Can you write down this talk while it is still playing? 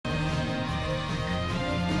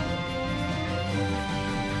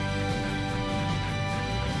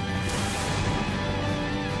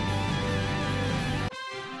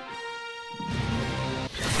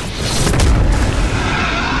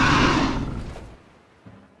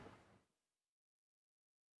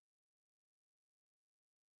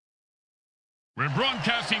We're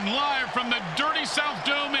broadcasting live from the dirty South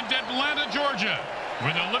Dome in Deadlanta, Georgia, where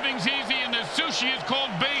the living's easy and the sushi is called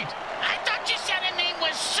bait. I thought you said her name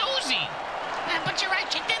was Susie. But you're right,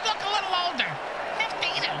 she did look a little older.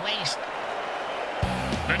 15 at least.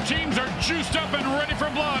 The teams are juiced up and ready for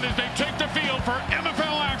blood as they take the field for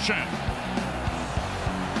MFL action.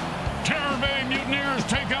 Terror Bay Mutineers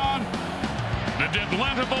take on the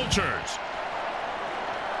Deadlanta Vultures.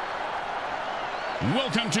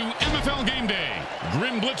 Welcome to MFL Game Day.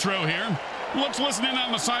 Grim Blitzrow here. Let's listen in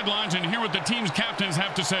on the sidelines and hear what the team's captains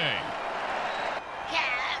have to say.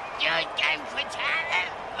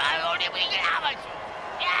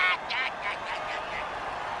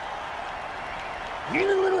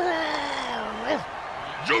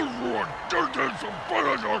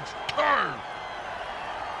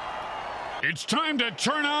 It's time to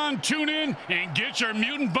turn on, tune in, and get your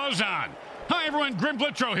mutant buzz on. Hi everyone, Grim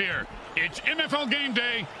Blitzrow here. It's MFL Game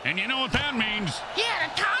Day, and you know what that means. Yeah,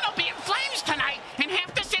 the town will be in flames tonight, and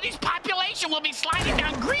half the city's population will be sliding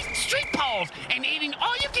down greased street poles and eating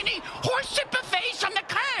all-you-can-eat horse-shit buffets from the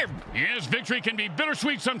curb. Yes, victory can be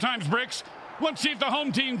bittersweet sometimes, Bricks. Let's see if the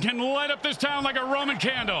home team can light up this town like a Roman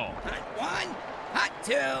candle. Hot one, hot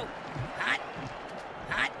two, hot.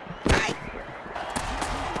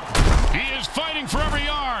 He is fighting for every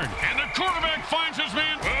yard, and the quarterback finds his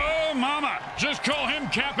man. Oh, mama. Just call him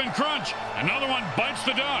Cap'n Crunch. Another one bites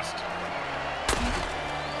the dust.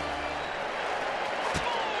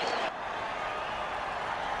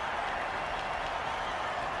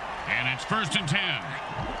 And it's 1st and 10.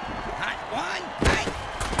 Hot one,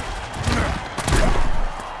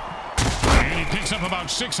 And he picks up about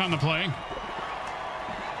 6 on the play.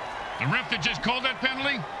 The ref that just called that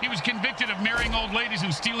penalty, he was convicted of marrying old ladies and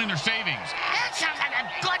stealing their savings. That sounds like a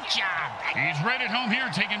good job. He's right at home here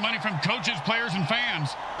taking money from coaches, players, and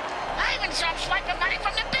fans. I even saw him swiping money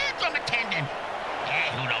from the bathroom attendant. Hey,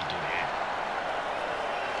 who don't do that?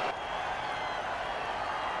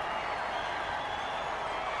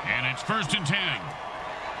 And it's 1st and 10.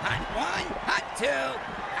 hot one, hot two,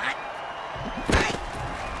 hot.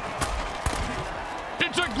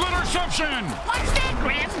 It's a glitterception! What's that,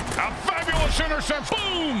 Grim? A fabulous interception!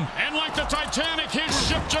 Boom! And like the Titanic, his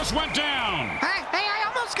ship just went down. Hey, I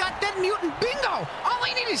almost got Dead Mutant bingo. All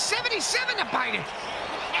I need is 77 to bite it.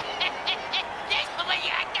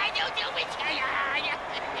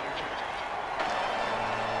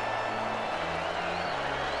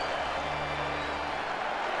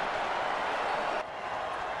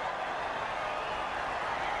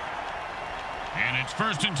 And it's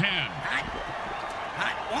 1st and 10.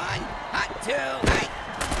 Hot one, hot two,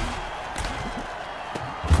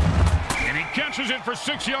 And he catches it for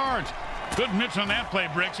 6 yards. Good mitts on that play,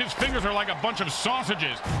 Bricks. His fingers are like a bunch of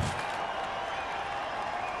sausages.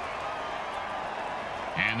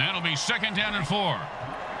 And that'll be 2nd down and 4.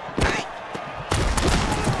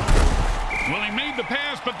 Well, he made the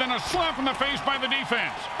pass, but then a slap in the face by the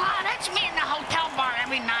defense. Oh, that's me in the hotel bar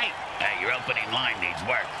every night. Hey, your opening line needs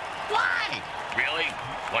work. Why? Really?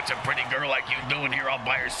 What's a pretty girl like you doing here all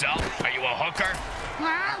by herself? Are you a hooker?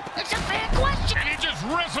 Well, it's a fair question. And he just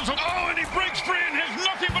wrestles him. Oh, and he breaks free and has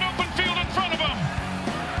nothing but open field in front of him.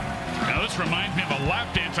 Now, this reminds me of a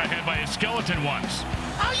lap dance I had by a skeleton once.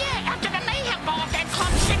 Oh, yeah, after the mayhem ball at that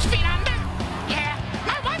club 6 feet under. Yeah,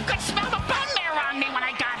 my wife could smell the bone marrow on me when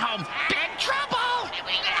I got home. Big trouble.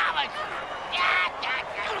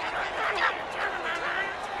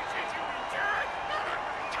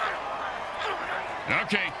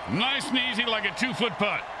 Okay, nice and easy like a 2-foot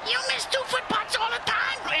putt. You miss 2-foot putts all the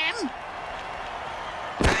time, Grim.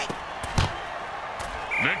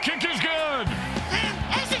 The kick is good.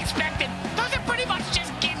 As expected, those are pretty much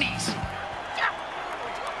just gimmies.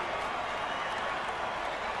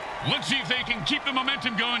 Let's see if they can keep the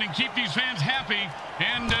momentum going and keep these fans happy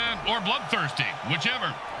and or bloodthirsty,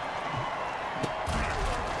 whichever.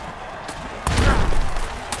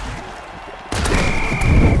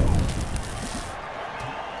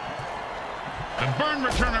 The burn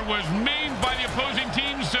returner was maimed by the opposing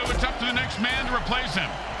team, so it's up to the next man to replace him.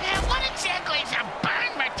 Yeah, what exactly is a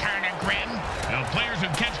burn returner, Grim? Now, players who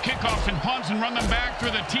catch kickoffs and punts and run them back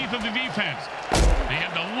through the teeth of the defense. They have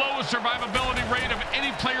the lowest survivability rate of any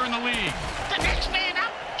player in the league. The next man up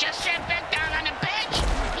just sat back down on the bench.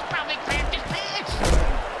 He probably cramped his pants.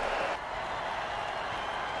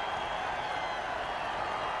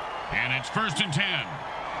 And it's 1st and 10.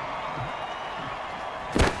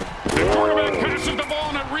 The quarterback passes the ball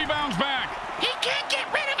and it rebounds back. He can't get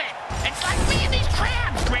rid of it. It's like me and these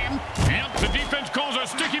crabs, Grim. Yep, the defense calls a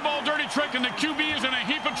sticky ball dirty trick and the QB is in a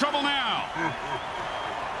heap of trouble now.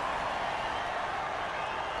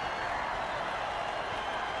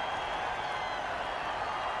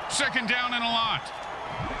 Second down and a lot.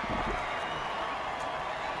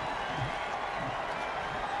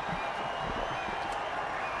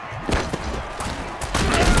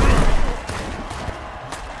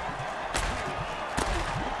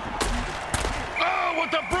 Oh,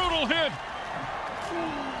 what a brutal hit.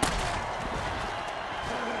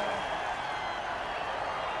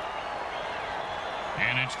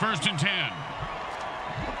 And it's 1st and 10.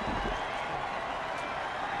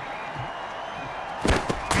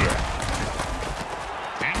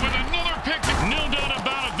 No doubt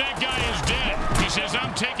about it, that guy is dead. He says,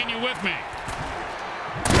 I'm taking you with me.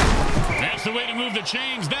 That's the way to move the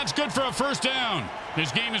chains. That's good for a 1st down.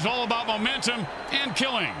 This game is all about momentum and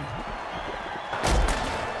killing.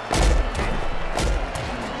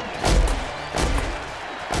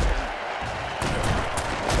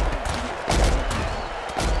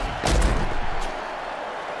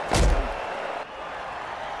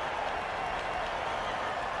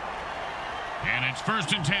 And it's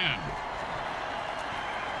 1st and 10.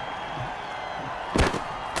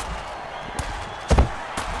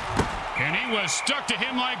 And he was stuck to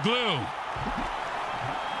him like glue.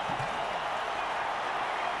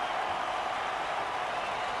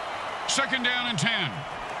 Second down and 10.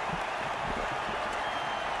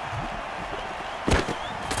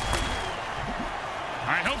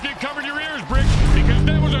 I hope you covered your ears, Brick, because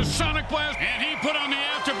that was a sonic blast. And he put on the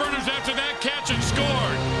afterburners after that catch and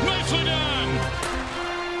scored. Nicely done.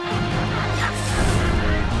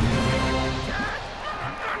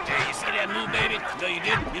 Hey, you see that move, baby? No, you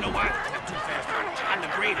didn't. You know why? I'm too fast. I'm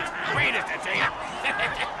the greatest. Greatest, I tell you.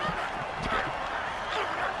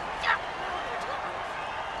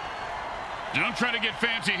 Don't try to get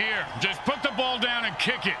fancy here. Just put the ball down and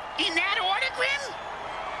kick it. In that order, Grim?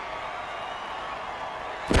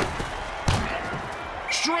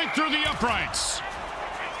 Straight through the uprights.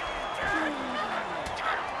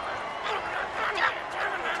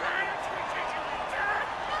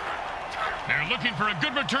 They're looking for a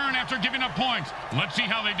good return after giving up points. Let's see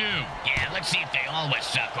how they do. Yeah, let's see if they always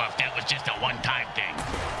suck or if that was just a one-time thing.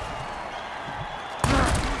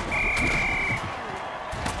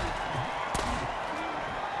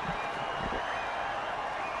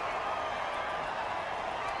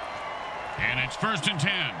 And it's 1st and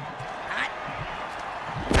 10.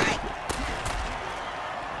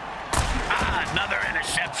 Another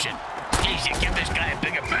interception. Easy, give this guy a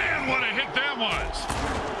bigger Man, what a hit that was.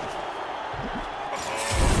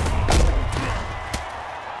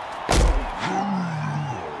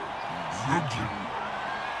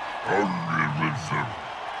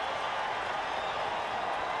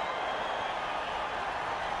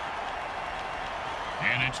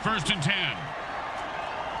 And it's 1st and 10.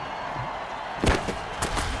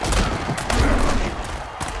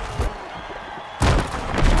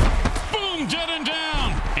 Boom, dead and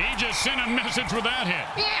down. He just sent a message with that hit.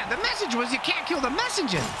 Yeah, the message was you can't kill the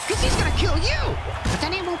messenger, because he's going to kill you. But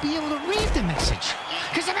then he won't be able to read the message,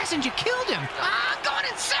 because the messenger killed him. Ah, going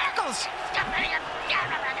in circles.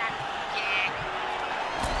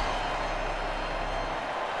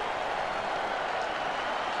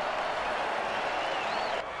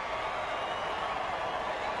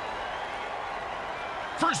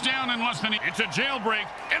 First down in less than it's a jailbreak,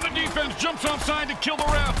 and the defense jumps offside to kill the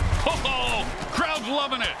ref. Oh, crowd's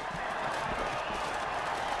loving it.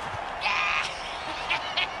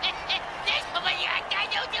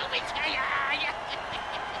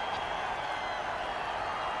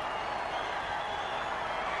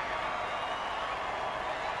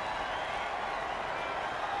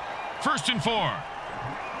 First and 4.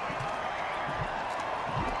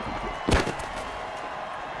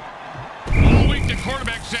 The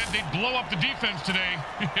quarterback said they'd blow up the defense today.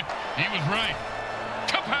 He was right.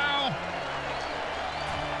 Kapow!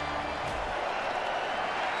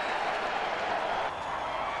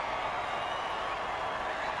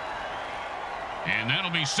 And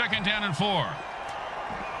that'll be 2nd down and 4.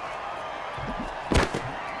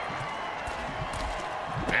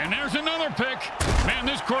 And there's another pick. Man,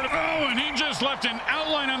 this quarterback... Oh, and he just left an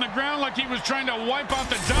outline on the ground like he was trying to wipe out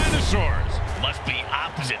the dinosaurs. Must be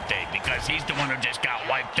opposite day because he's the one who just got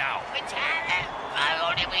wiped out.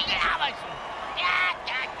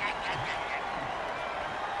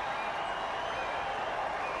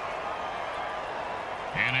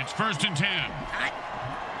 And it's 1st and 10.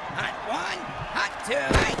 Hot 1, hot 2.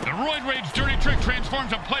 The Roid Rage dirty trick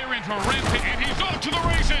transforms a player into a rampage, and he's off to the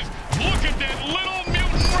races. Look at that little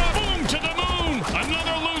mutant run. Boom, to the moon.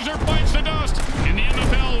 Another loser bites the dust. In the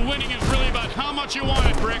MFL, winning is really about how much you want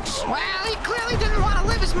it, Bricks. Well, he clearly didn't want to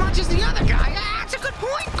live as much as the other guy. That's a good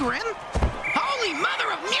point, Grim. Holy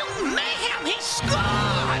mother of mutant mayhem, he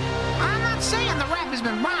scored! I'm not saying the ref has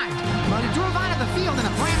been right.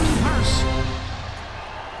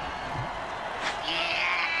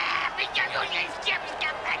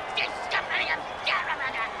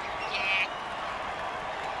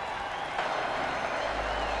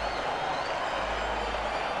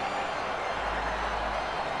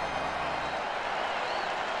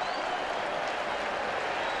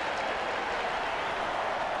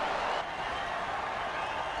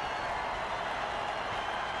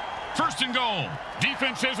 First and goal.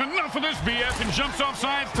 Defense says enough of this BS and jumps off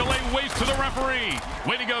sides to lay waste to the referee.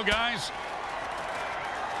 Way to go, guys.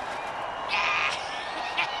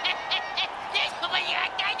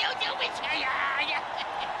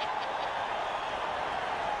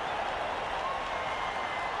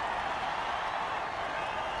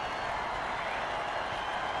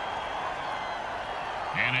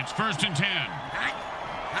 And it's first and 10. Hot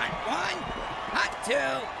one, hot two,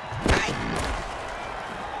 hot.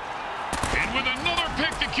 And with another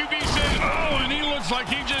pick, the QB says, oh, and he looks like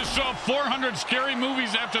he just saw 400 scary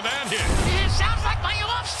movies after that hit. It sounds like my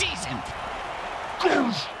off season.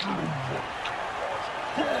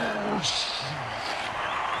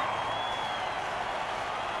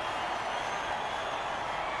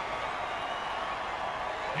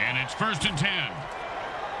 And it's first and 10.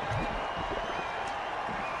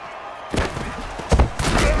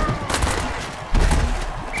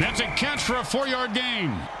 That's a catch for a 4-yard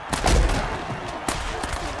gain.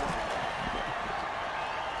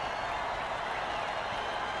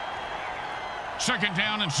 Second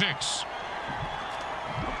down and 6.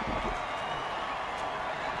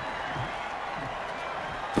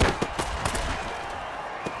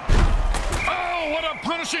 Oh, what a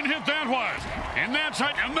punishing hit that was. And that's a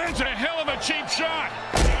hell of a cheap shot.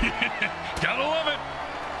 Gotta love it.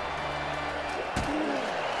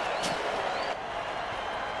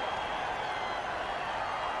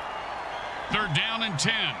 Third down and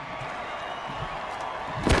 10.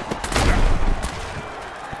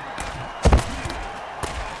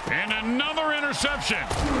 And another interception.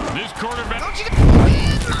 This quarterback. Don't you get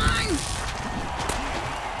mine?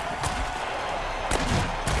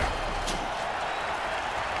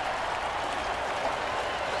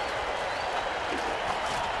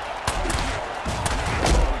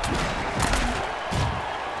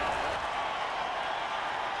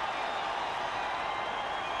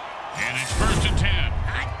 And it's first and 10.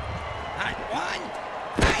 Hot one,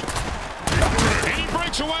 hot. And he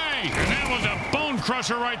breaks away. And that was a bone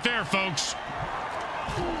crusher right there, folks.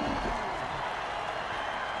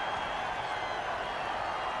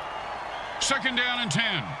 Second down and 10.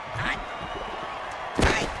 Hot.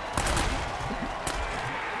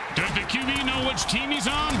 Does the QB know which team he's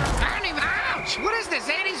on? I don't even. Ouch! What is this,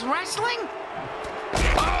 80s wrestling?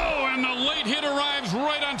 Oh, and the late hit arrives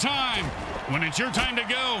right on time. When it's your time to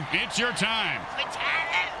go, it's your time.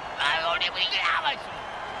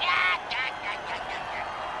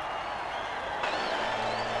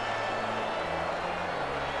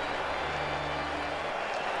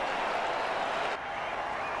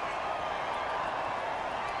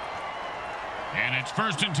 And it's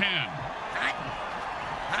first and 10.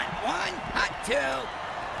 Hot one, hot two,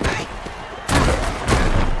 hot.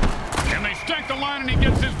 And they stack the line, and he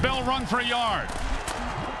gets his bell rung for a yard.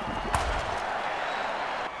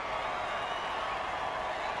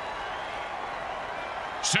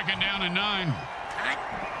 Second down and 9. Hot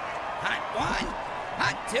one,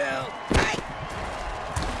 hot two, hot.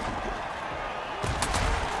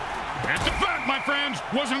 It's a fact, my friends,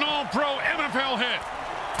 was an all-pro MFL hit.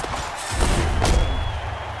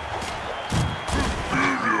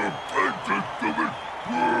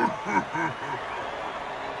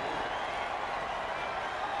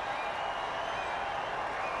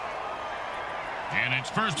 And it's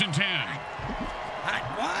first and 10. Hot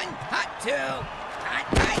one, hot two, hot,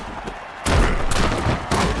 hot.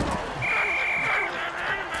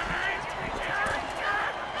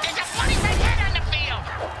 There's a funny red head on the field.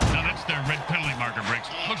 Now that's their red penalty marker, Briggs.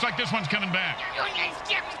 Looks like this one's coming back.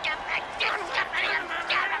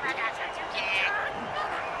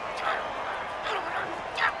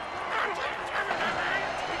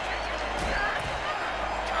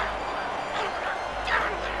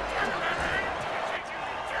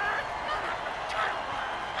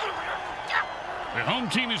 The home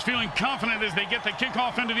team is feeling confident as they get the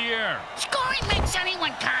kickoff into the air. Scoring makes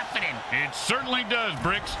anyone confident. It certainly does,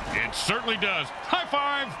 Bricks. It certainly does. High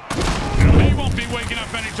five. Now, he won't be waking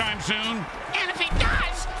up anytime soon. And if he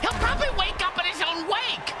does, he'll probably wake up in his own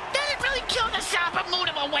wake. That'd really kill the somber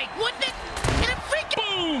mood of a wake, wouldn't it? And a freaking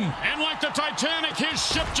Boom! And like the Titanic, his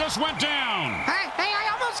ship just went down. Hey,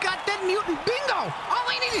 I almost got Dead Mutant Bingo. All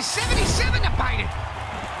I need is 77 to bite it.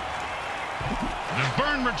 The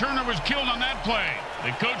burn returner was killed on that play.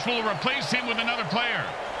 The coach will replace him with another player.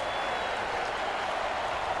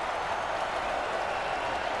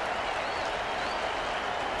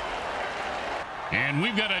 And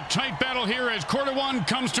we've got a tight battle here as quarter one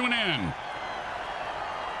comes to an end.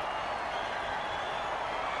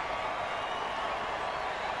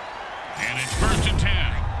 And it's first and 10.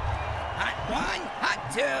 Hot one,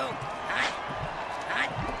 hot two, hot,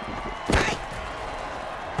 hot, hot.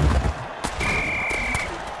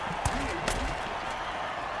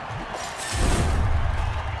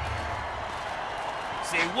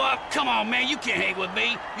 what? Come on, man, you can't hang with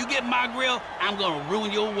me. You get my grill, I'm gonna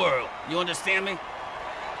ruin your world. You understand me?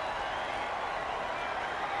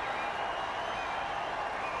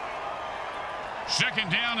 Second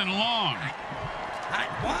down and long. Hot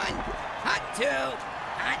one, hot two,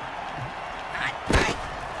 hot.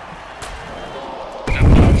 The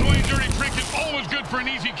Vultures dirty trick is always good for an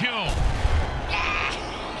easy kill.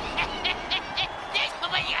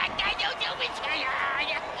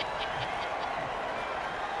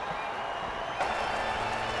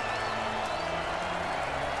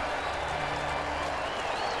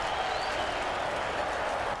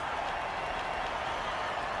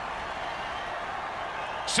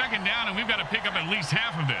 Second down, and we've got to pick up at least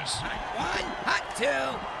half of this. Hot one, hot two,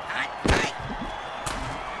 hot.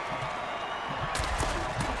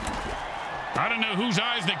 I don't know whose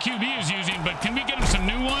eyes the QB is using, but can we get him some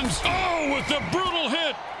new ones? Oh, with the brutal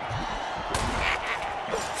hit.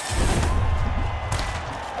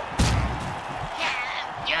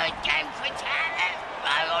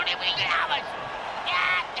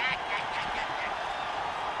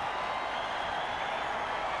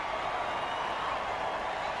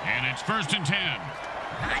 And it's 1st and 10.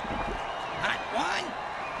 Hot one,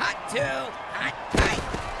 hot two, hot.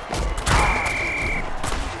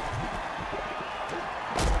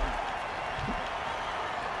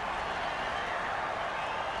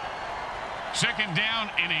 Second down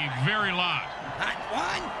and a very lot. Hot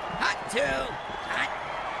one, hot two, hot.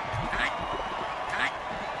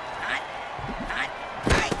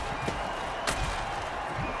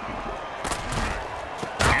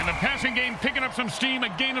 And the passing game picking up some steam, a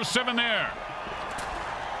gain of 7 there.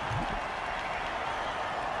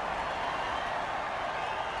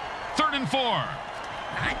 Third and 4.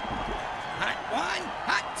 Hot one,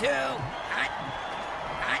 hot two, hot.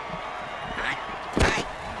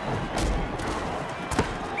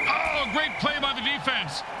 Oh, great play by the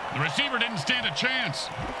defense. The receiver didn't stand a chance.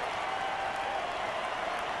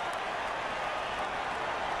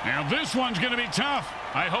 Now this one's going to be tough.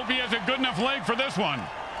 I hope he has a good enough leg for this one.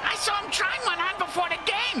 I saw him trying one on before the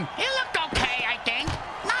game. He looked okay, I think.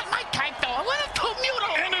 Not my type, though. A little too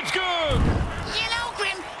mutal. And it's good. You know,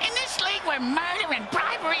 Grim, in this league where murder and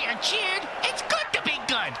bribery are cheered, it's good to be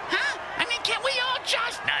good, huh? I mean, can't we all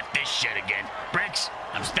just... Not this shit again. Bricks,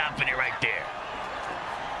 I'm stopping it right there.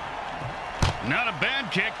 Not a bad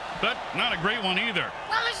kick, but not a great one either.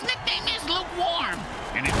 Well, his nickname is Lukewarm.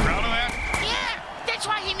 And he's proud of that? Yeah, that's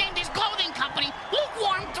why he named his clothing company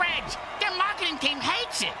Lukewarm Threads. Their marketing team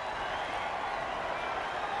hates it.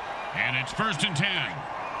 And it's 1st and 10.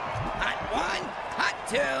 Hot one, hot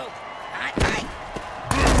two, hot.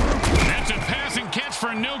 That's a pass and catch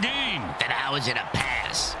for no gain. Then how is it a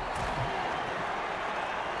pass?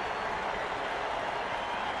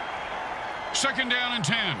 Second down and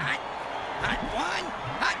 10. Hot one,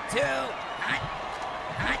 hot two, hot.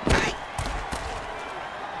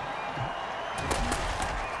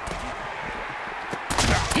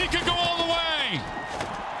 He could go all the way.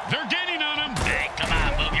 They're gaining on him. Hey, come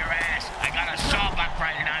on, move your ass. I got a sawbuck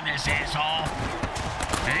riding on this asshole.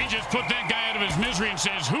 And he just put that guy out of his misery and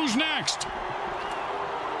says, who's next?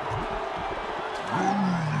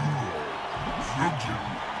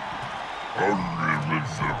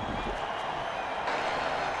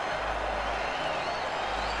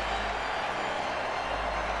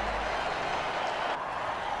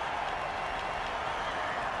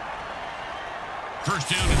 First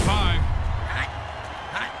down and 5.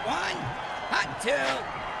 Hot one, hot two,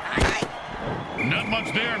 hot. Not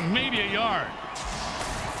much there, maybe a yard.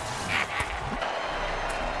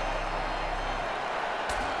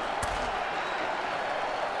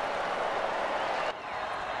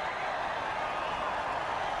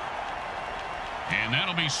 And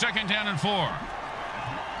that'll be second down and 4.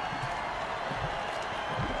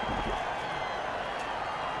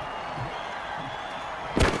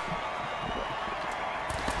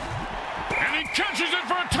 And he catches it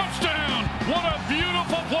for a touchdown. What a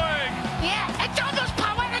beautiful play. Yeah, it's almost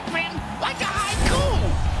poetic, Grim, like a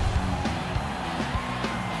haiku.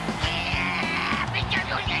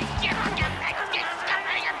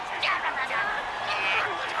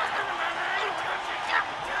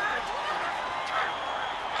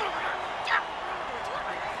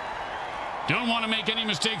 Don't want to make any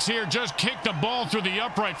mistakes here. Just kick the ball through the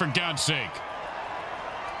upright, for God's sake.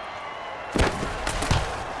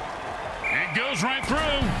 It goes right through.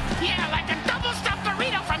 Yeah, like a double-stuffed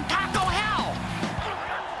burrito from Taco Hell.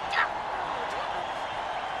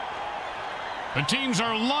 The teams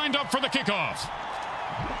are lined up for the kickoff.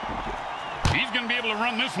 He's going to be able to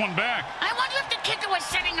run this one back. I wonder if the kicker was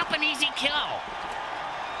setting up an easy kill.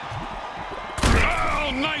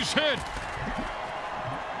 Oh, nice hit.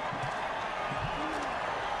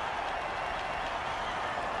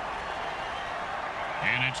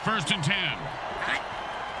 And it's 1st and 10.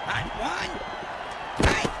 Hot one.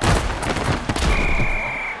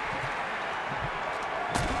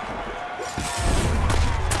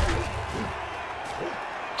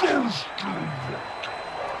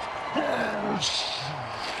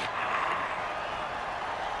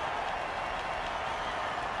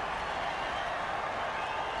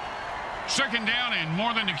 Second down and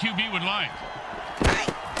more than the QB would like.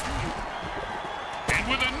 And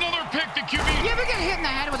with another pick, the QB... You ever get hit in the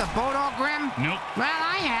head with a bulldog, Grim? Nope. Well,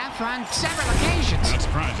 I have on several occasions. Not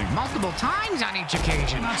surprising. Multiple times on each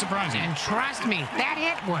occasion. Not surprising. And trust me, that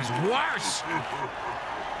hit was worse.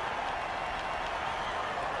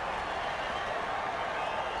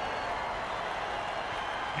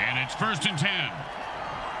 And it's 1st and 10.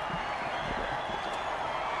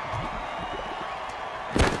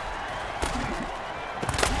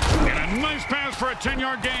 Nice pass for a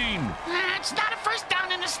 10-yard gain. It's not a first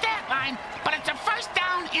down in the stat line, but it's a first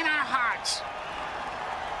down in our hearts.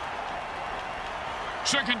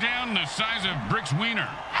 Second down, the size of Brick's wiener.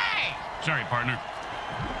 Hey! Sorry, partner.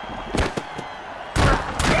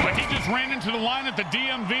 But he just ran into the line at the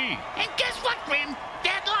DMV. And guess what, Grim?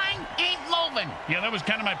 That line ain't moving. Yeah, that was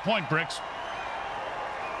kind of my point, Bricks.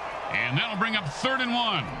 And that'll bring up 3rd and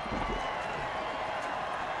 1.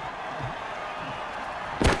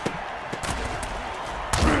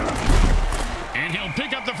 And he'll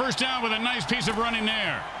pick up the first down with a nice piece of running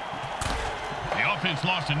there. The offense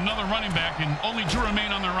lost another running back and only 2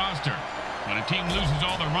 remain on their roster. When a team loses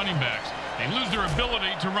all their running backs, they lose their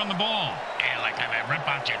ability to run the ball. Yeah, like if I rip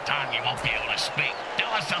out your tongue, you won't be able to speak.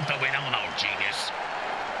 Tell us something we don't know, genius.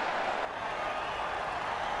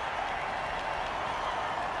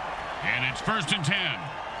 And it's 1st and 10.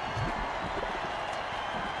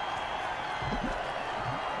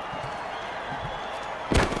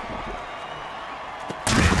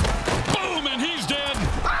 And he's dead.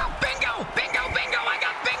 Oh, bingo! Bingo, bingo! I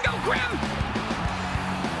got bingo, Grim!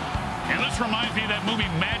 And this reminds me of that movie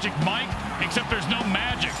Magic Mike, except there's no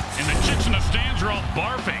magic, and the chicks in the stands are all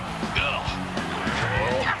barfing. Ugh.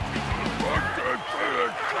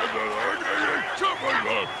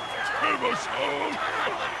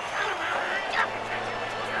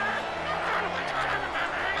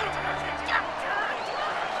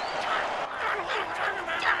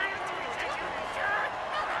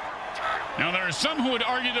 Now, there are some who would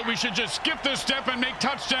argue that we should just skip this step and make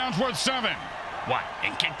touchdowns worth 7. What,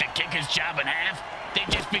 and kick the kicker's job in half? They'd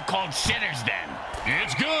just be called sitters then.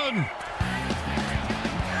 It's good.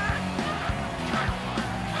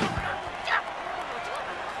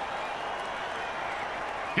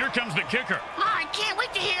 Here comes the kicker. Oh, I can't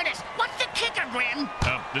wait to hear this. What's the kicker, Grim?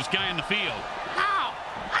 This guy in the field. Oh,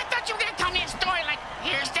 I thought you were going to tell me a story like,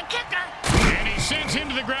 here's the kicker. And he sends him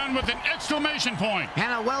to the ground with an exclamation point.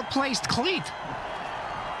 And a well-placed cleat.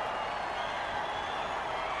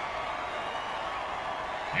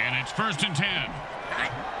 And it's 1st and 10.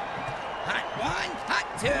 Hot one, hot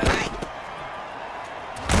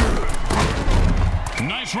two.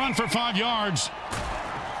 Nice run for 5 yards.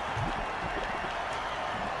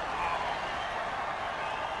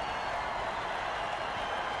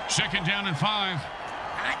 Second down and 5.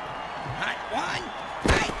 Hot one.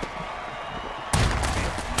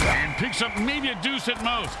 And picks up maybe a deuce at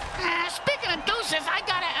most. Speaking of deuces, I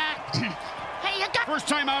got to, hey, you got... First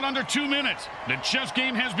time out under 2 minutes. The chess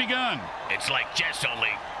game has begun. It's like chess,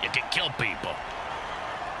 only you can kill people.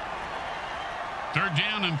 3rd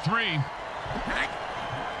down and 3.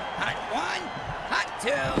 Hot one, hot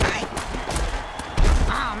two.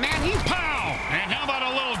 Oh, man, he's... Pow! And how about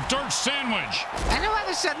a little dirt sandwich? And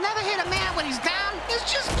whoever said never hit a man when he's down is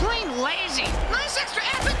just plain lazy. Nice extra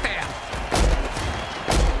effort there.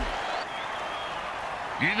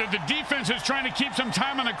 Either the defense is trying to keep some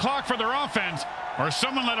time on the clock for their offense, or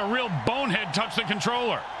someone let a real bonehead touch the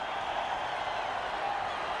controller.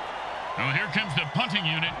 Well, here comes the punting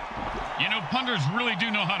unit. You know, punters really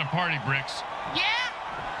do know how to party, Bricks. Yeah?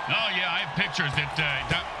 Oh, yeah, I have pictures that,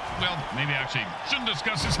 well, maybe I actually shouldn't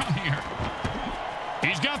discuss this on here.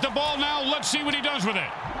 He's got the ball now. Let's see what he does with it.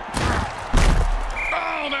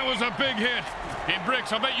 Oh, that was a big hit. Hey,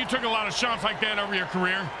 Bricks, I bet you took a lot of shots like that over your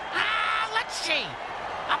career. Let's see.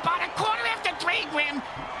 About 3:15, Grim,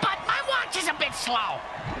 but my watch is a bit slow.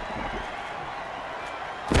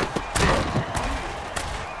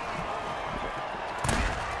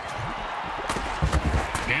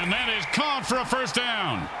 And that is caught for a first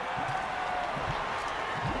down.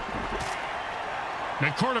 The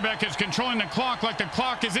quarterback is controlling the clock like the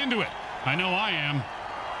clock is into it. I know I am.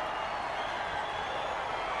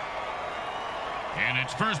 And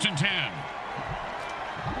it's 1st and 10.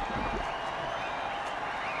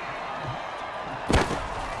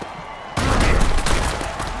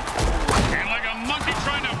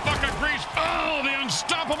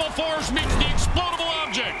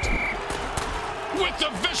 a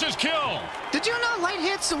vicious kill. Did you know light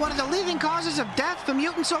hits are one of the leading causes of death for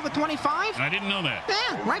mutants over 25? I didn't know that.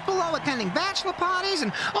 Yeah, right below attending bachelor parties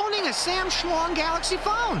and owning a Sam Schlong Galaxy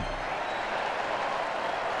phone.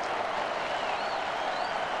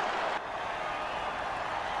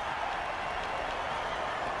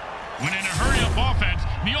 When in a hurry-up offense,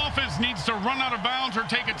 the offense needs to run out of bounds or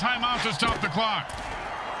take a timeout to stop the clock.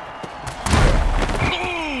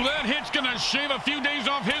 Ooh, that hit's going to shave a few days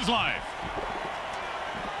off his life.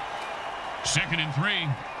 2nd and 3,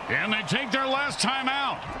 and they take their last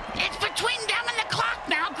timeout. It's between them and the clock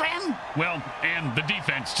now, Grim. Well, and the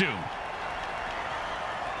defense, too.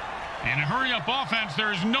 In a hurry-up offense,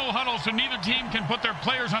 there is no huddle, so neither team can put their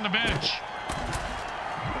players on the bench.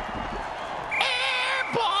 Air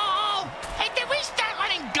ball! Hey, did we start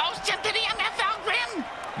letting ghosts into the MFL, Grim?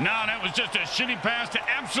 No, that was just a shitty pass to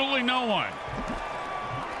absolutely no one.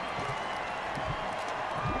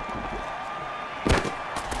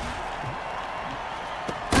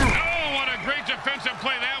 Great defensive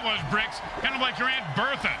play that was, Bricks. Kind of like your Aunt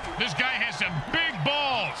Bertha. This guy has some big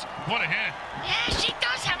balls. What a hit. Yeah, she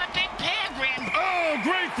does have a big pair, Grim. Oh,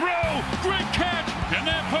 great throw. Great catch. And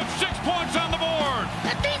that puts 6 points on the board.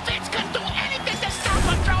 The defense couldn't do anything to stop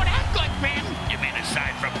a throw that good, Grim. You mean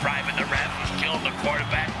aside from bribing the ref, killing the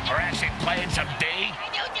quarterback, or actually playing some D?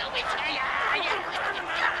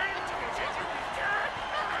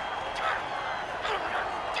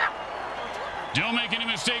 Don't make any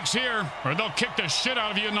mistakes here, or they'll kick the shit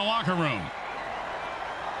out of you in the locker room.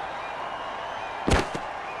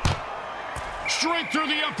 Straight through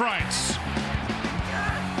the uprights.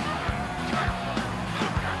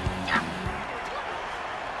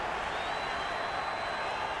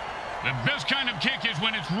 The best kind of kick is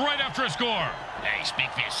when it's right after a score. Hey, speak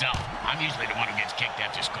for yourself. I'm usually the one who gets kicked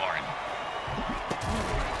after scoring.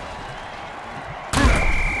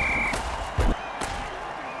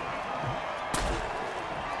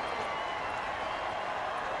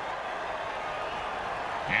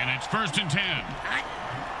 And it's 1st and 10. Hot,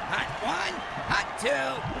 hot 1, hot 2,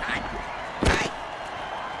 hot, hot.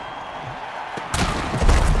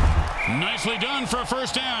 Nicely done for a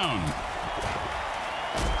 1st down.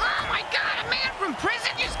 Oh, my God, a man from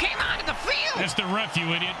prison just came onto the field. That's the ref,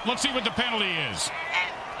 you idiot. Let's see what the penalty is.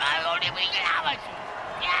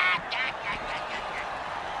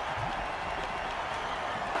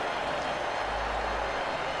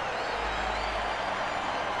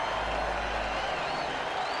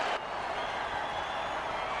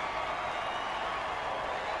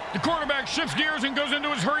 The quarterback shifts gears and goes into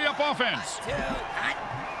his hurry-up offense. Hot 2, hot,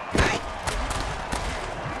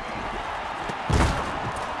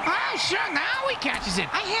 Oh, sure, now he catches it.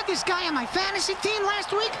 I had this guy on my fantasy team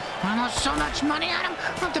last week. I lost so much money on him,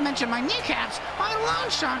 not to mention my kneecaps. My loan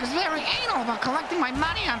shark is very anal about collecting my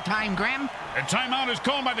money on time, Grim. A timeout is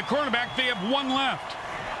called by the quarterback. They have 1 left.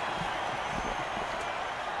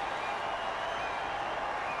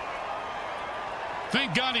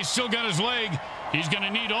 Thank God he's still got his leg. He's going to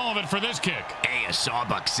need all of it for this kick. Hey, a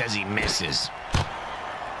sawbuck says he misses.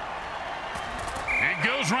 It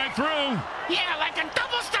goes right through. Yeah, like a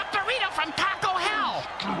double-stuffed burrito from Taco Hell.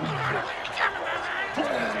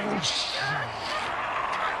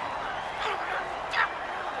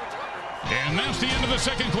 And that's the end of the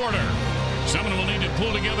 2nd quarter. Someone will need to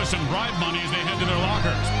pull together some bribe money as they head to their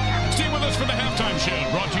lockers. Stay with us for the halftime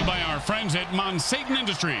show, brought to you by our friends at Monsatan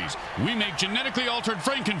Industries. We make genetically altered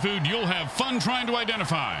frankenfood you'll have fun trying to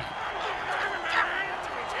identify.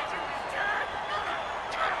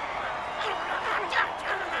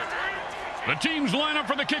 The teams line up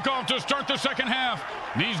for the kickoff to start the 2nd half.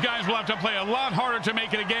 These guys will have to play a lot harder to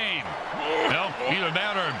make it a game. Well, either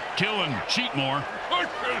that or kill and cheat more.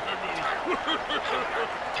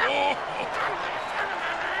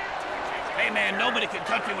 Hey, man, nobody can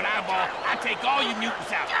touch me with eyeball. I take all you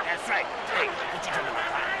mutants out. That's right. Hey, what you talking about?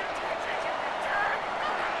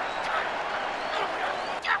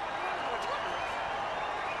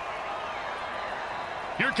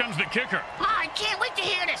 Here comes the kicker. Oh, I can't wait to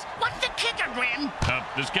hear this. What's the kicker, Grim?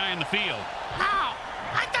 This guy in the field. Oh,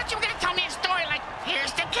 I thought you were going to tell me a story like,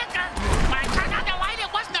 here's the kicker. When I turned on the light,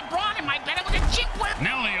 it wasn't a broad in my bed. It was a chip whip.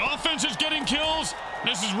 Now the offense is getting kills.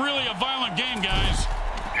 This is really a violent game, guys.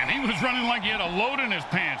 And he was running like he had a load in his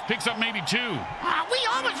pants. Picks up maybe 2. We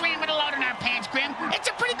always ran with a load in our pants, Grim. It's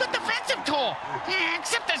a pretty good defensive tool.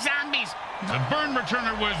 Except the zombies. The burn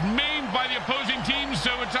returner was maimed by the opposing team, so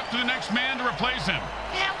it's up to the next man to replace him.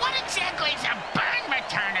 Yeah, what exactly is a burn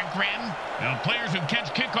returner, Grim? Now, players who catch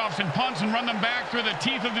kickoffs and punts and run them back through the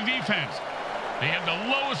teeth of the defense. They have the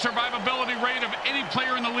lowest survivability rate of any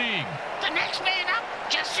player in the league. The next man up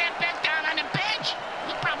just sat back down on the bench.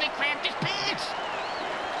 He probably cramped his pants.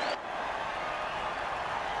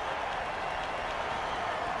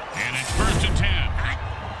 And it's 1st and 10. Hot.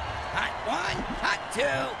 Hot 1, hot 2,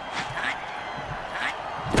 hot.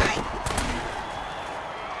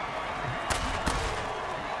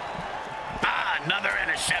 Another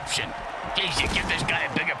interception. Geez, you give this guy a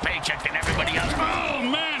bigger paycheck than everybody else. Oh,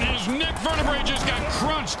 man, his neck vertebrae just got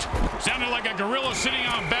crunched. Sounded like a gorilla sitting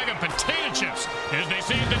on a bag of potato chips. As they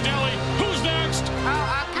say at the deli, who's next?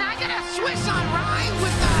 Can I get a Swiss on rye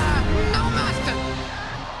with, no mustard?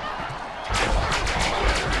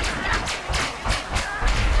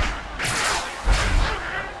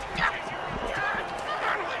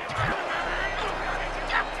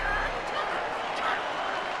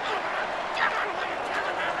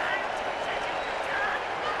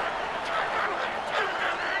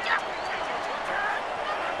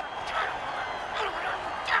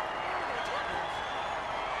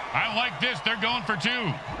 I like this. They're going for 2.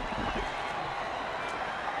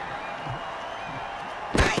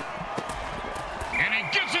 And he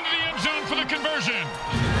gets into the end zone for the conversion.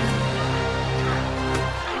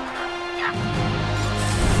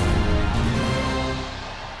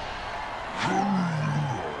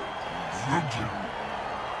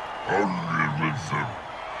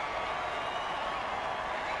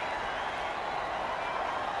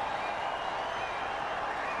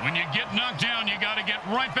 When you get knocked down, you got to get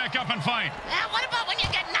right back up and fight. What about when you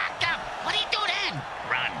get knocked out? What do you do then?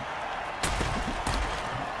 Run.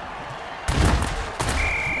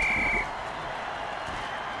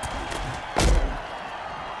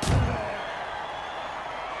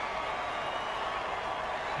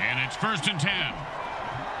 And it's 1st and 10.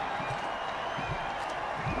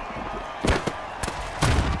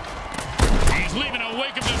 He's leaving a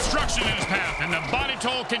wake of destruction in his path, and the body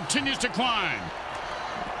toll continues to climb.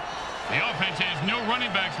 The offense has no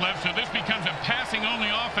running backs left, so this becomes a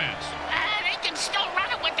passing-only offense. They can still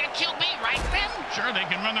run it with their QB, right, Ben? Sure, they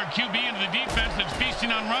can run their QB into the defense that's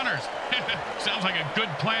feasting on runners. Sounds like a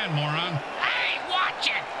good plan, moron. Hey,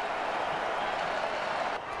 watch it!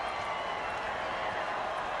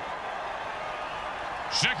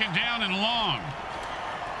 Second down and long.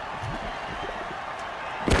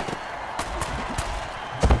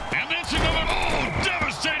 And that's another,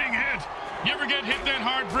 devastating hit. You ever get hit that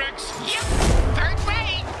hard, Bricks? Yep, 3rd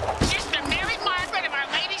grade. Sister Mary Margaret of Our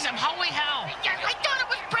Ladies of Holy Hell. Yeah, I thought it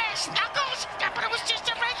was brass knuckles, but it was just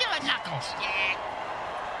a regular knuckles. Yeah.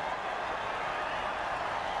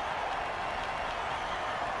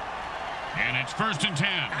 And it's 1st and 10.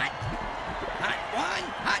 Hot. Hot 1,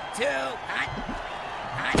 hot 2, hot.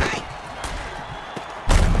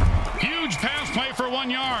 Huge pass play for 1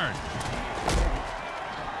 yard.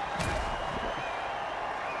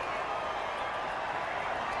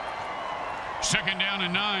 Second down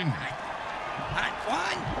and 9. Hot 1,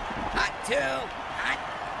 hot 2, hot.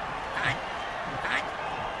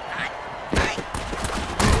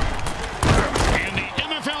 And the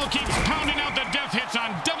MFL keeps pounding out the death hits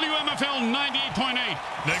on WMFL 98.8,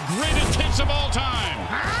 the greatest hits of all time.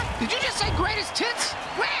 Huh? Did you just say greatest hits?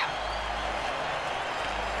 Where?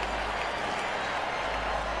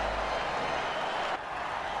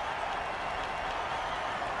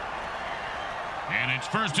 And it's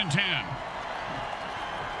 1st and 10.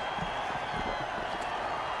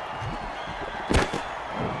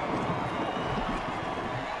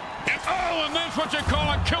 And that's what you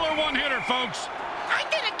call a killer one-hitter, folks. I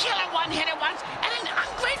did a killer one-hitter once at an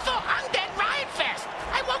ungrateful, undead riot fest.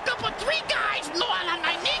 I woke up with 3 guys gnawing on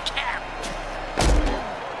my kneecap.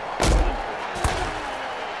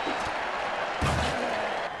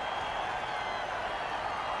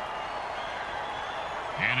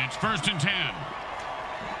 And it's 1st and 10.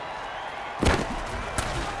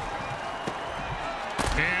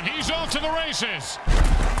 And he's off to the races.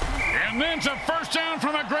 And then it's a 1st down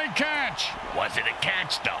from a great catch. Was it a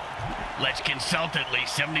catch, though? Let's consult at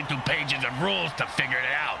least 72 pages of rules to figure it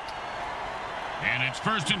out. And it's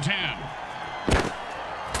 1st and 10.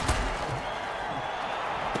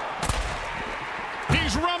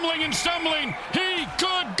 He's rumbling and stumbling. He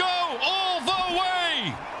could go all the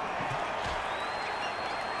way.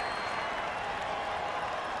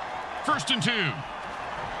 1st and 2.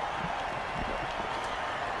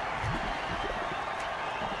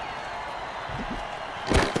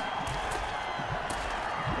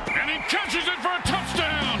 Catches it for a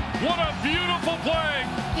touchdown. What a beautiful play.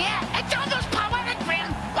 Yeah, it's almost poetic,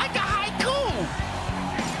 man, like a haiku.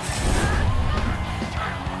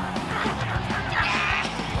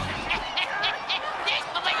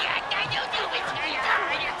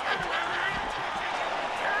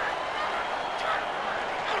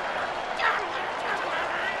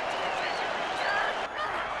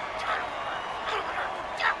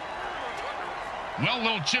 Well,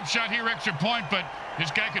 little chip shot here, extra point, but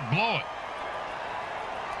This guy could blow it.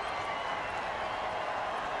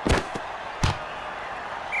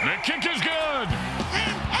 The kick is good.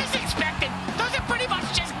 As expected, those are pretty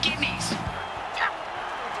much just gimmies.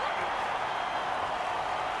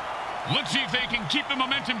 Let's see if they can keep the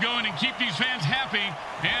momentum going and keep these fans happy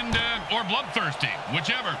and or bloodthirsty,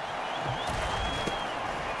 whichever.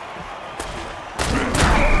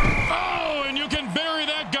 Oh, and you can bury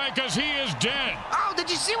that guy because he is dead. Oh, did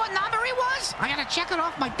you see what number he was? I gotta check it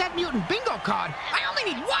off my Dead Mutant bingo card. I only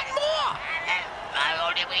need one more.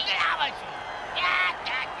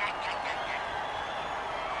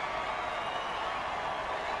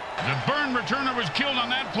 The burn returner was killed on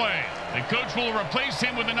that play. The coach will replace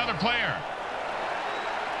him with another player.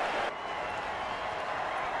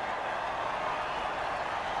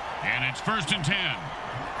 And it's 1st and 10.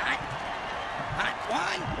 Hot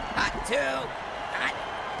one, hot two, hot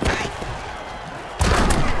three.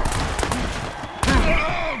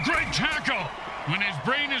 Oh, great tackle. When his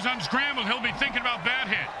brain is unscrambled, he'll be thinking about that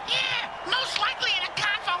hit. Yeah, most likely in a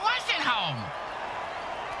convalescent home.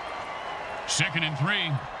 2nd and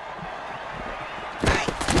 3.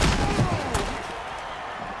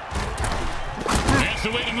 That's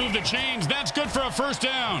the way to move the chains. That's good for a 1st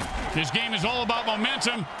down. This game is all about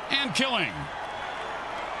momentum and killing.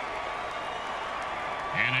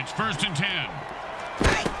 And it's 1st and 10.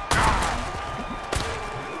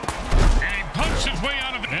 And he punched his way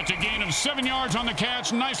out of it. That's a gain of 7 yards on the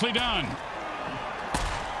catch. Nicely done.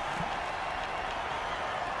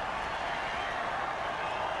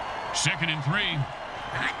 Second and 3.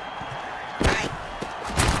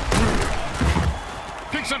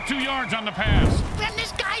 Picks up 2 yards on the pass. Then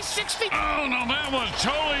this guy's 6 feet. Oh, no, that was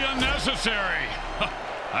totally unnecessary.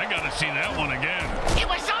 I got to see that one again. It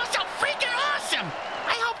was also freaking awesome.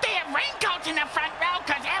 I hope they have raincoats in the front row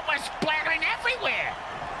because that was splattering everywhere.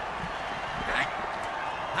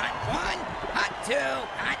 Hot one, hot two,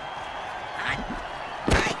 hot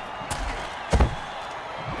three.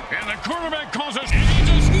 And the quarterback calls us, and he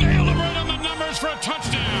just nailed him right on the numbers for a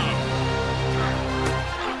touchdown.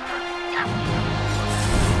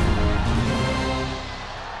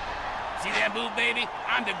 See that move, baby?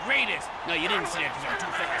 I'm the greatest. No, you didn't see that because I'm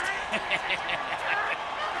too fast.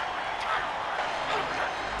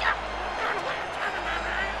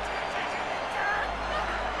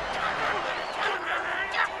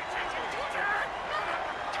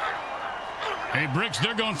 Hey, Bricks,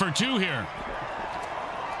 they're going for 2 here.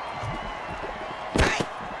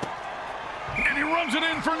 And he runs it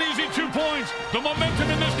in for an easy 2 points. The momentum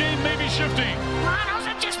in this game may be shifting. Those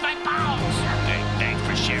are just my balls. Hey, thanks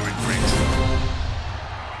for sharing, Bricks.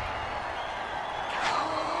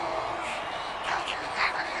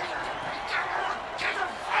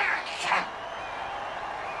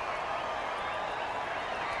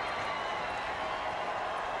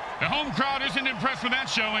 The home crowd isn't impressed with that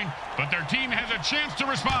showing, but their team has a chance to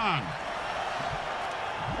respond.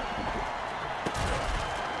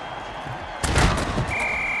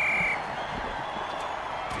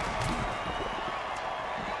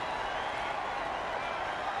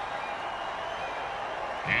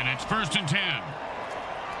 And it's 1st and 10.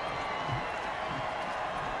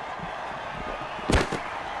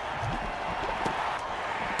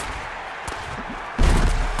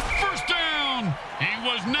 First down. He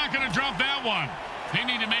was not going to drop that one. They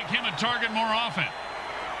need to make him a target more often.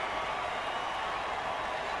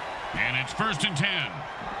 And it's 1st and 10.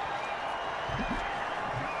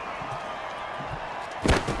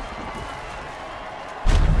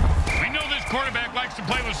 We know this quarterback likes to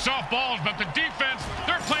play with soft balls, but the defense,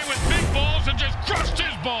 they're playing with big balls and just crushed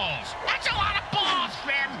his balls. That's a lot of balls,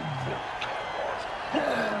 Finn.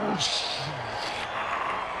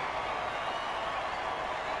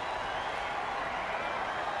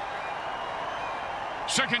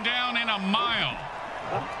 Second down in a mile.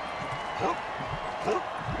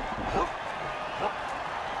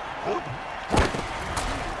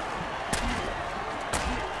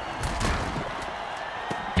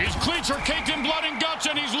 His cleats are caked in blood and guts,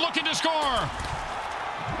 and he's looking to score.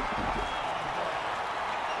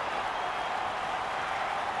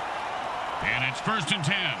 And it's 1st and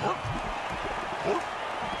 10.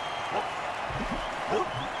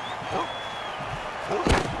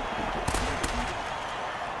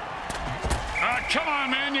 Come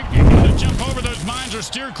on, man. You got to jump over those mines or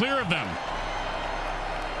steer clear of them.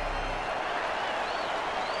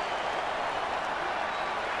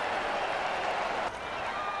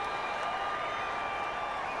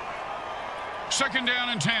 Second down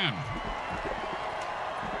and 10.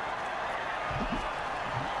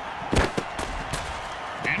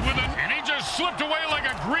 And he just slipped away like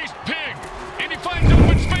a greased pig. And he finds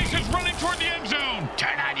open spaces running toward the end zone.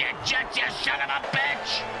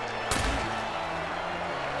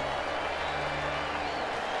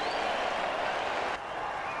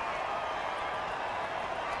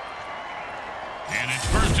 And it's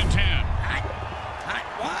 1st and 10. Hot. Hot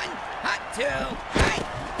 1. Hot 2. Hot.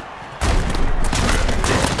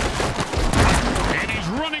 And he's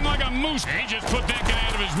running like a moose. He just put that guy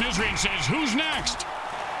out of his misery and says, who's next?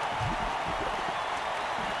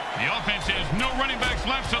 The offense has no running backs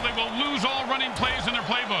left, so they will lose all running plays in their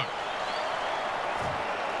playbook.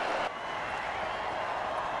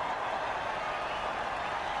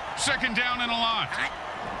 Second down and a lot. Hot.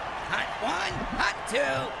 Hot 1. Hot 2.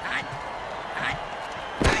 Hot. Hot.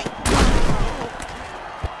 Hot.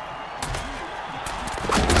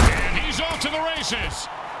 And he's off to the races.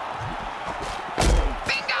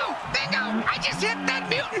 Bingo! Bingo! I just hit that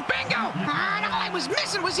mutant bingo! And all I was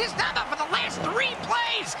missing was his number for the last 3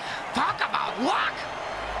 plays! Talk about luck!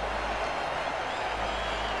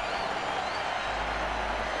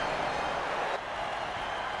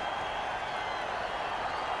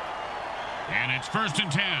 And it's 1st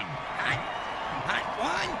and 10. Hot. Hot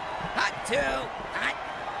 1. Hot 2. Hot.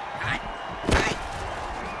 Hot. Hot.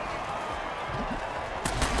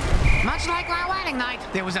 Much like our wedding night,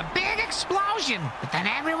 there was a big explosion, but then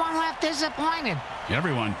everyone left disappointed.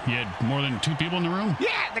 Everyone? You had more than 2 people in the room?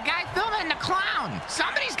 Yeah, the guy filming the clown.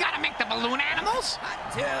 Somebody's got to make the balloon animals.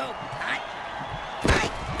 Hot 2. Hot.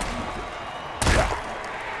 Hot.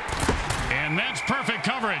 And that's perfect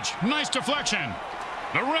coverage. Nice deflection.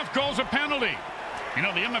 The ref calls a penalty. You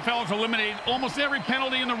know, the MFL has eliminated almost every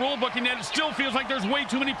penalty in the rule book, and yet it still feels like there's way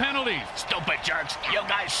too many penalties. Stupid jerks. You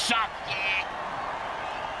guys suck.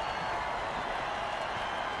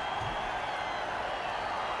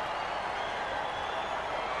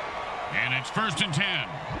 And it's 1st and 10.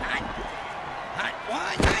 Hot. Hot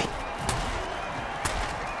 1. Hot.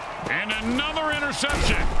 And another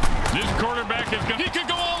interception. This quarterback is going to... He could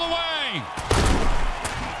go all the way.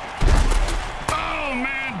 Oh,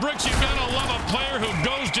 man, Brooks, you've got to love a player who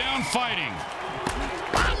goes down fighting.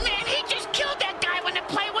 Oh, man, he just killed that guy when the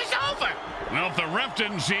play was over. Well, if the ref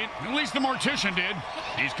didn't see it, at least the mortician did.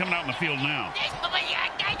 He's coming out in the field now.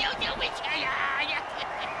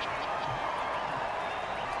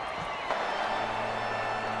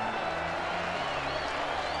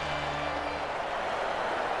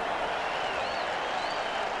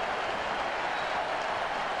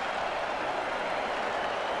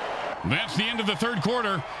 That's the end of the 3rd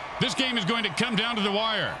quarter. This game is going to come down to the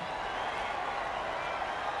wire.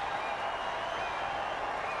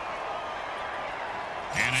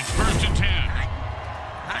 And it's 1st and 10. Hot.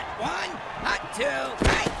 Hot 1. Hot 2.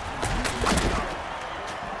 Hot.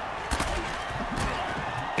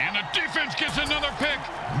 And the defense gets another pick.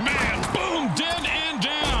 Man, boom, dead and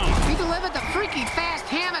down. He delivered the freaky fast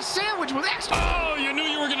hammer sandwich with extra... Oh, you knew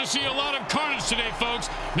you were going to see a lot of carnage today, folks.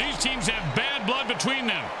 These teams have bad blood between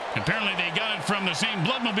them. Apparently, they got it from the same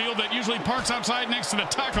bloodmobile that usually parks outside next to the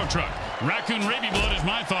taco truck. Raccoon rabies blood is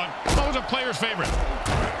my thought. Always a player's favorite.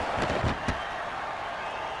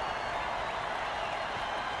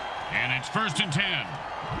 And it's 1st and 10.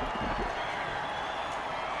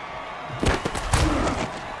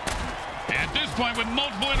 At this point, with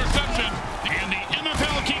multiple interceptions, and the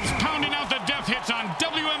MFL keeps pounding out the death hits on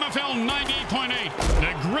WMFL 98.8,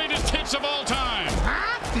 the greatest hits of all time.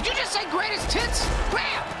 Huh? Did you just say greatest hits?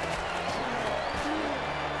 Bam!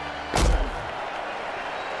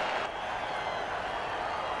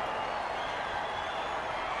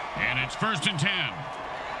 And it's 1st and 10.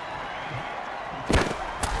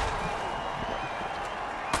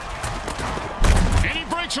 And he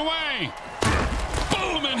breaks away.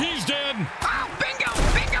 Boom, and he's dead. Oh, bingo!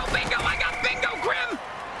 Bingo, bingo! I got bingo, Grim!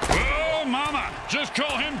 Oh, mama. Just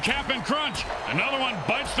call him Cap'n Crunch. Another one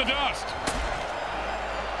bites the dust.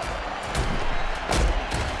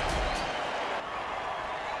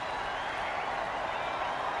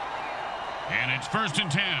 And it's 1st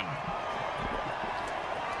and 10.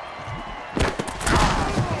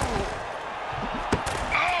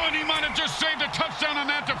 Oh, and he might have just saved a touchdown on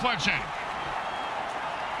that deflection.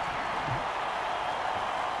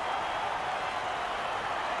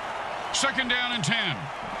 Second down and 10.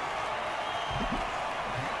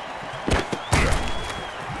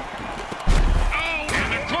 Oh,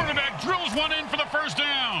 and the quarterback drills one in for the 1st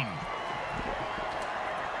down.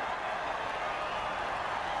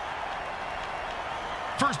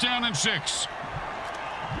 First down and 6.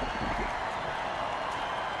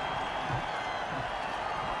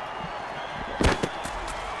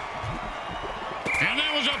 And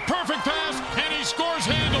that was a perfect pass, and he scores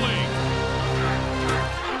handily.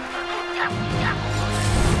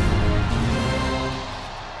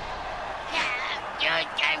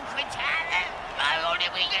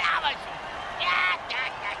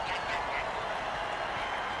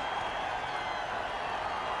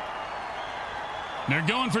 They're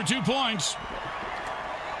going for 2 points.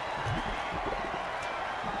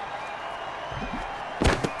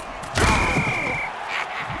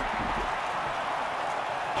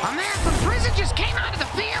 just came out of the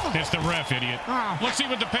field. It's the ref, idiot. Oh. Let's see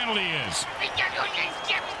what the penalty is.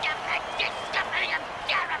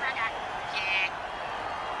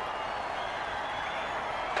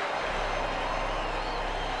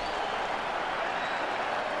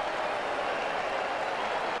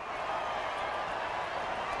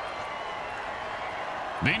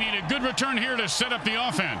 They need a good return here to set up the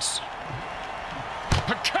offense.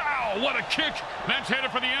 Pacow! What a kick! That's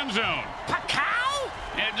headed for the end zone. Pacow?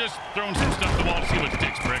 And just throwing some stuff at the wall to see what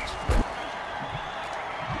sticks, Bricks.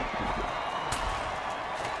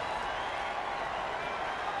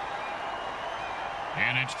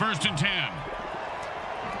 And it's 1st and 10.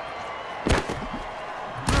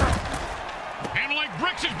 And like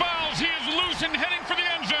Bricks' balls, he is loose and heading for the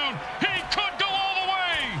end zone. He could go all the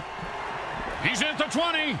way. He's at the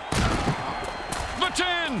 20. The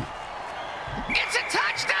 10. It's a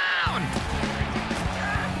touchdown!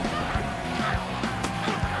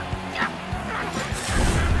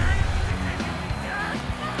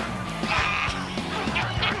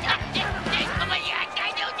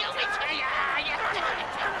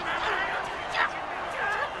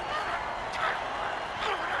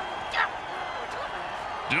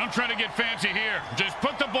 Don't try to get fancy here. Just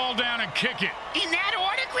put the ball down and kick it. In that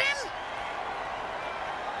order, Grim?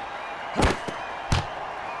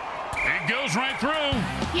 It goes right through.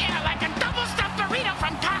 Yeah, like a double-stuffed burrito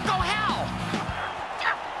from Taco Hell.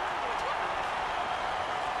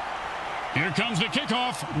 Here comes the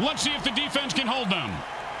kickoff. Let's see if the defense can hold them.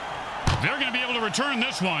 They're going to be able to return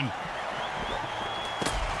this one.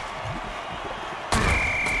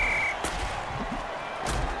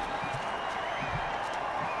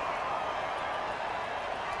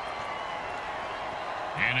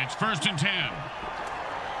 And it's 1st and 10.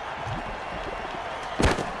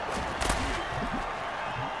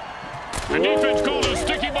 The defense called a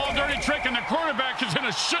sticky ball dirty trick, and the quarterback is in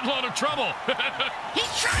a shitload of trouble.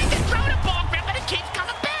 He's trying to throw the ball, Grim, but it keeps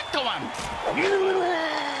coming back to him.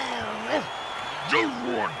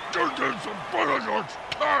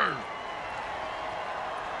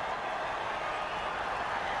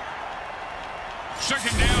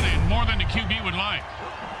 Second down and more than the QB would like.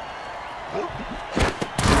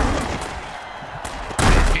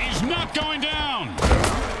 He's not going down.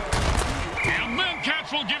 And then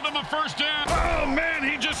Cats will give them a 1st down. Oh, man,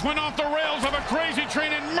 he just went off the rails of a crazy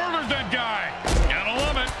train and murdered that guy. Gotta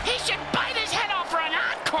love it. He should bite his head off for an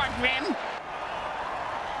encore, Grim.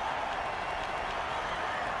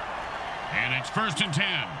 And it's 1st and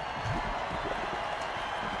 10.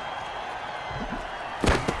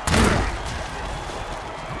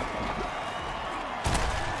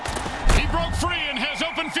 He broke free and has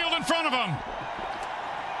open field in front of him.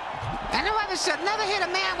 And whoever said never hit a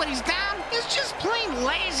man when he's down is just plain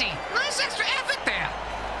lazy. Nice extra effort there.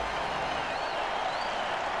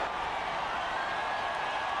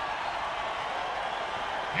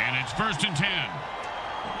 And it's 1st and 10.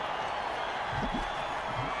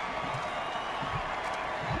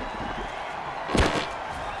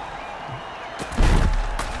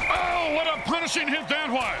 Oh, what a punishing hit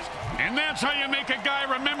that was. And that's how you make a guy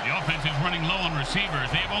remember. The offense is running low on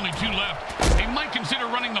receivers. They have only 2 left. They might consider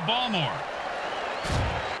running the ball more.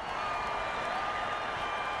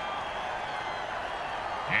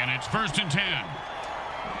 And it's 1st and 10.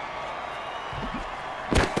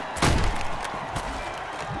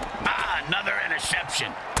 Another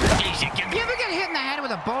interception. Easy, You ever get hit in the head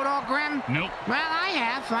with a boat all, Grim? Nope. Well, I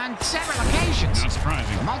have on several occasions. Not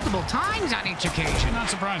surprising. Multiple times on each occasion. Not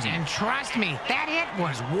surprising. And trust me, that hit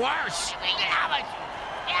was worse.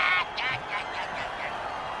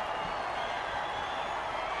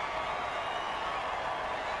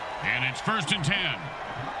 And it's 1st and 10.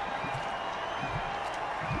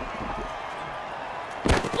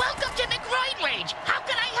 Welcome to McRoid Rage. How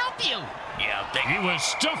can I help you? Yeah, He was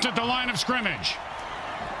stuffed at the line of scrimmage.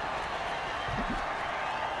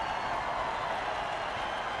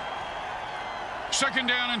 Second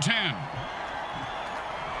down and 10.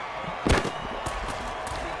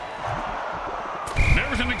 There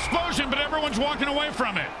was an explosion, but everyone's walking away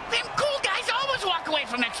from it. Them cool guys always walk away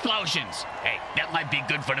from explosions. Hey, that might be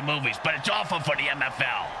good for the movies, but it's awful for the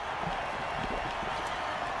MFL.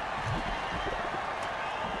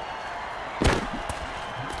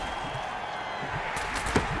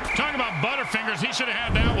 Talking about Butterfingers, he should have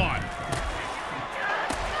had that one.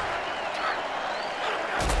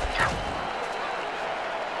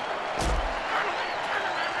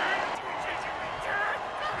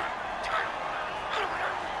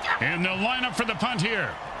 And they'll line up for the punt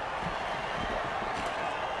here.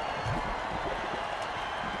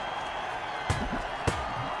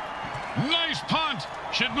 Nice punt.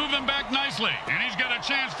 Should move them back nicely. And he's got a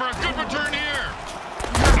chance for a good return here.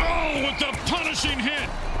 Oh, with the punishing hit.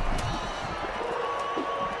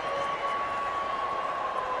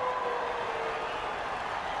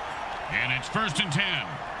 And it's 1st and 10.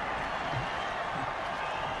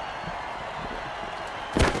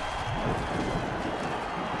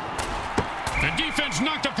 The defense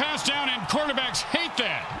knocked a pass down, and quarterbacks hate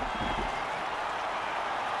that.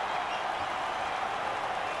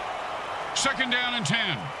 2nd down and 10.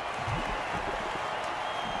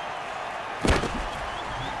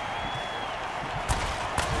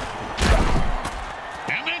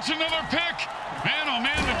 And that's another pick. Man, oh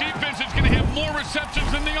man, the defense is going to have more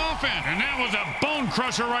receptions than the offense. And that was a bone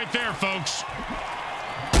crusher right there, folks.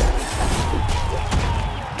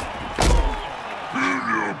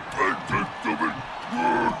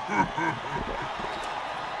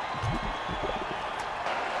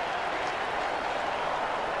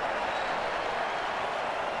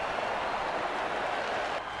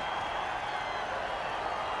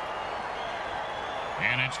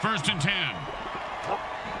 And it's 1st and 10.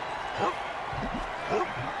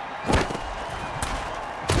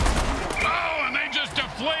 Oh, and they just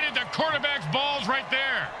deflated the quarterback's balls right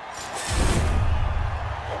there.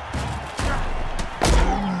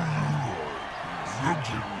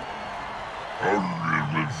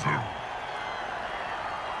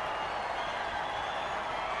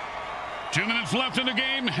 Two minutes left in the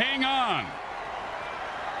game. Hang on.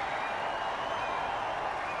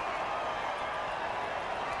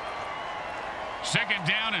 Second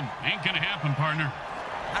down, and ain't gonna happen, partner.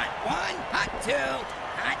 Hot 1, hot 2,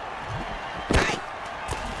 hot.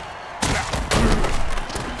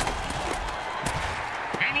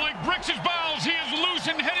 And like bricks his balls, he is loose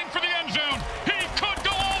and heading for the end zone. He could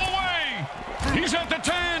go all the way. He's at the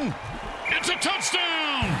 10. It's a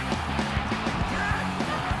touchdown.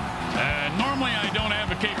 Normally I don't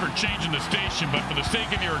advocate for changing the station, but for the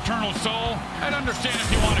sake of your eternal soul, I'd understand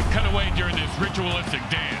if you want to cut away during this ritualistic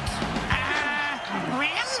dance. Ren?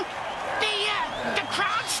 The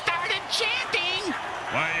crowd started chanting.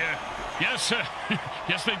 Why, yes,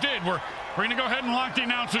 yes they did. We're going to go ahead and lock the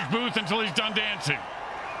announcer's booth until he's done dancing.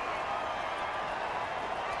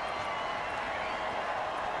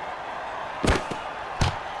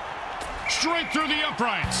 Straight through the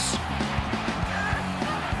uprights.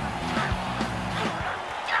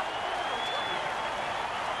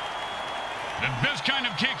 The best kind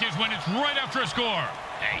of kick is when it's right after a score.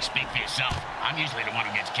 Hey, speak for yourself. I'm usually the one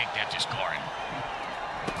who gets kicked after scoring.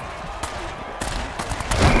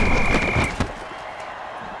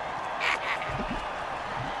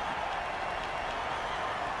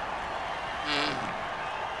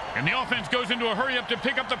 And the offense goes into a hurry-up to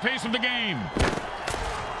pick up the pace of the game.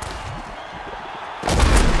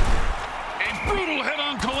 A brutal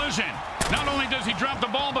head-on collision. Not only does he drop the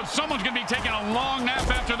ball, but someone's going to be taking a long nap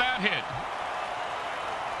after that hit.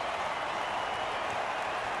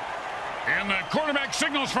 And the quarterback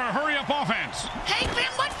signals for a hurry-up offense. Hey, Ben,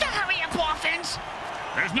 what's the hurry-up offense?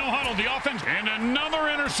 There's no huddle. The offense and another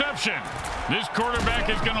interception. This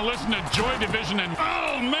quarterback is going to listen to Joy Division and,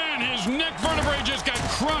 oh, man, his neck vertebrae just got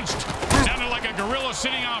crunched. Sounded like a gorilla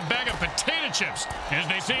sitting on a bag of potato chips. As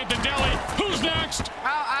they say at the deli, who's next?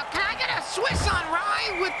 Can I get a Swiss on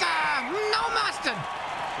rye with no mustard?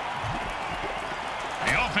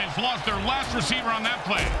 The offense lost their last receiver on that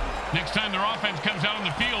play. Next time their offense comes out on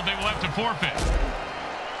the field, they will have to forfeit.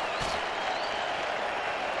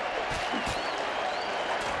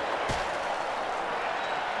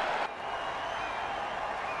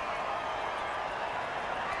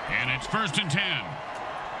 And it's 1st and 10.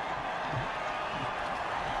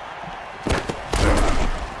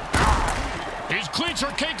 His cleats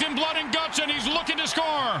are caked in blood and guts, and he's looking to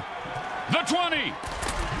score. The 20,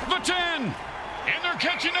 the 10, and they're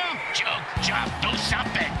catching up. Jump, do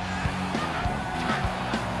something.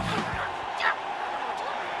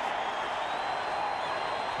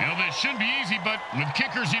 You know, this should be easy, but with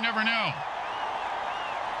kickers, you never know.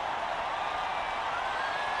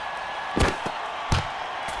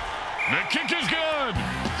 The kick is good.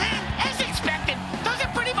 As expected, those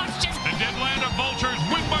are pretty much just... The Deadlanta Vultures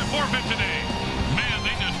win by forfeit today. Man,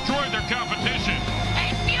 they destroyed their competition.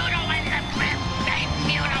 They mutilated them, Cliff. They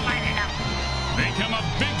mutilated them. They come up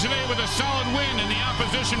big today with a solid win, and the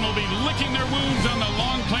opposition will be licking their wounds on the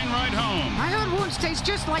long plane ride home. My own wounds taste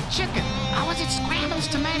just like chicken. Or was it Scrambles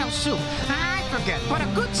tomato soup? I forget. But a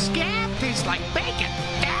good scab tastes like bacon.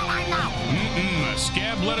 That I know. A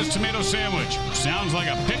scab lettuce tomato sandwich. Sounds like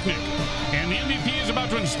a picnic. And the MVP is about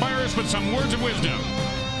to inspire us with some words of wisdom.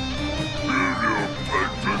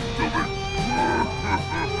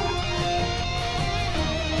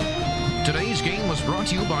 Today's game is brought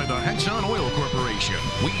to you by the Hexon Oil Corporation.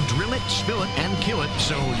 We drill it, spill it, and kill it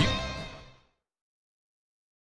so you...